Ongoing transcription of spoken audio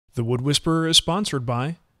The Wood Whisperer is sponsored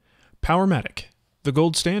by Powermatic, the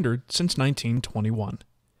gold standard since 1921,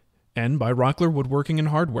 and by Rockler Woodworking and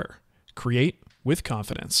Hardware. Create with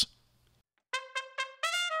confidence.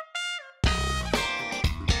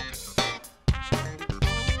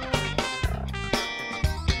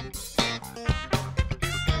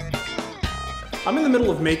 I'm in the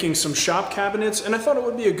middle of making some shop cabinets, and I thought it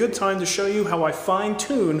would be a good time to show you how I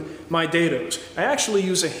fine-tune my dados. I actually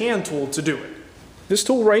use a hand tool to do it. This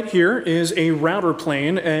tool right here is a router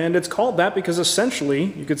plane, and it's called that because essentially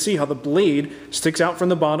you can see how the blade sticks out from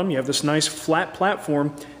the bottom. You have this nice flat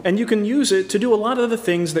platform, and you can use it to do a lot of the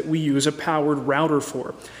things that we use a powered router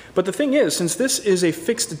for. But the thing is, since this is a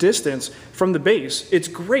fixed distance from the base, it's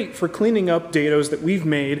great for cleaning up dados that we've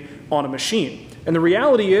made on a machine. And the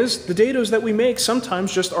reality is, the dados that we make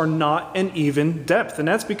sometimes just are not an even depth, and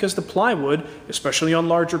that's because the plywood, especially on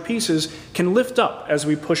larger pieces, can lift up as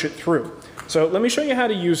we push it through. So let me show you how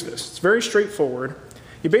to use this. It's very straightforward.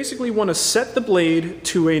 You basically want to set the blade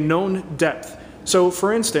to a known depth. So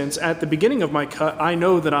for instance, at the beginning of my cut, I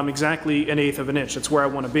know that I'm exactly 1/8 of an inch. That's where I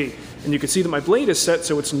want to be. And you can see that my blade is set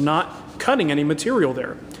so it's not cutting any material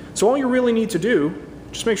there. So all you really need to do,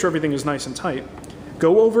 just make sure everything is nice and tight,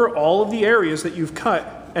 go over all of the areas that you've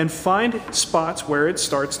cut and find spots where it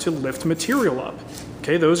starts to lift material up.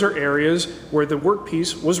 Okay, those are areas where the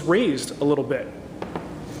workpiece was raised a little bit.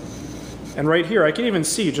 And right here, I can even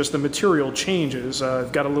see just the material changes.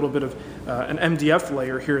 I've got a little bit of an MDF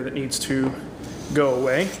layer here that needs to go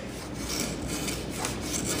away.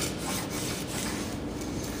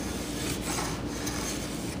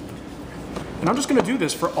 And I'm just going to do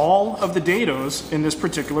this for all of the dados in this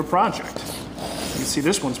particular project. You can see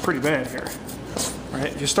this one's pretty bad here. All right,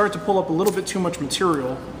 if you start to pull up a little bit too much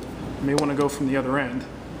material, you may want to go from the other end.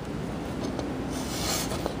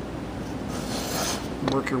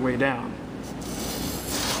 Work your way down.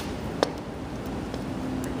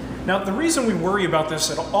 Now, the reason we worry about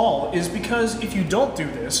this at all is because if you don't do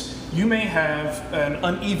this, you may have an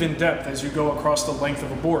uneven depth as you go across the length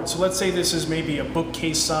of a board. So let's say this is maybe a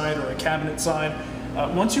bookcase side or a cabinet side.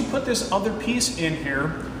 Once you put this other piece in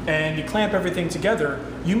here and you clamp everything together,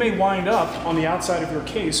 you may wind up on the outside of your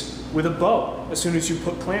case with a bow as soon as you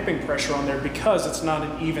put clamping pressure on there because it's not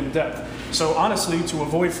an even depth. So honestly, to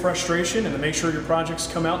avoid frustration and to make sure your projects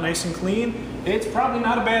come out nice and clean, it's probably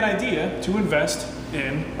not a bad idea to invest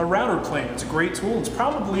in a router plane. It's a great tool. It's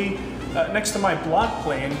probably, next to my block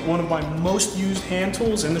plane, one of my most used hand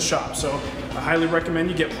tools in the shop. So I highly recommend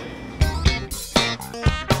you get one.